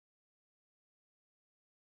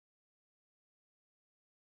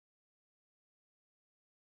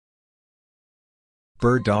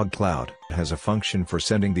BirdDog Cloud has a function for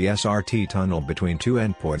sending the SRT tunnel between two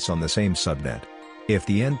endpoints on the same subnet. If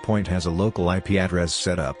the endpoint has a local IP address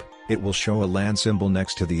set up, it will show a LAN symbol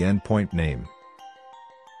next to the endpoint name.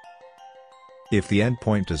 If the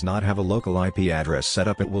endpoint does not have a local IP address set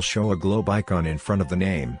up, it will show a globe icon in front of the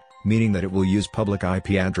name, meaning that it will use public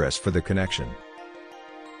IP address for the connection.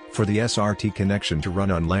 For the SRT connection to run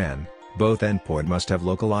on LAN, both endpoints must have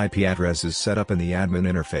local IP addresses set up in the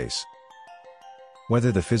admin interface.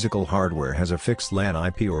 Whether the physical hardware has a fixed LAN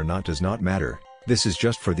IP or not does not matter, this is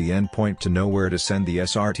just for the endpoint to know where to send the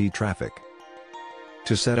SRT traffic.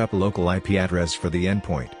 To set up a local IP address for the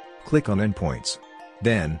endpoint, click on Endpoints.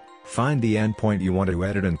 Then, find the endpoint you want to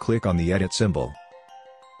edit and click on the edit symbol.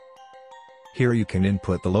 Here you can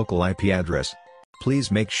input the local IP address. Please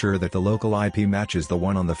make sure that the local IP matches the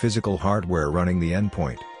one on the physical hardware running the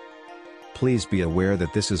endpoint. Please be aware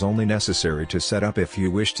that this is only necessary to set up if you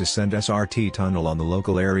wish to send SRT tunnel on the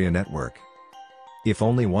local area network. If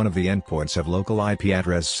only one of the endpoints have local IP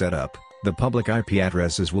address set up, the public IP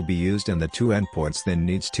addresses will be used and the two endpoints then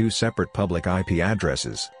needs two separate public IP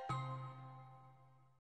addresses.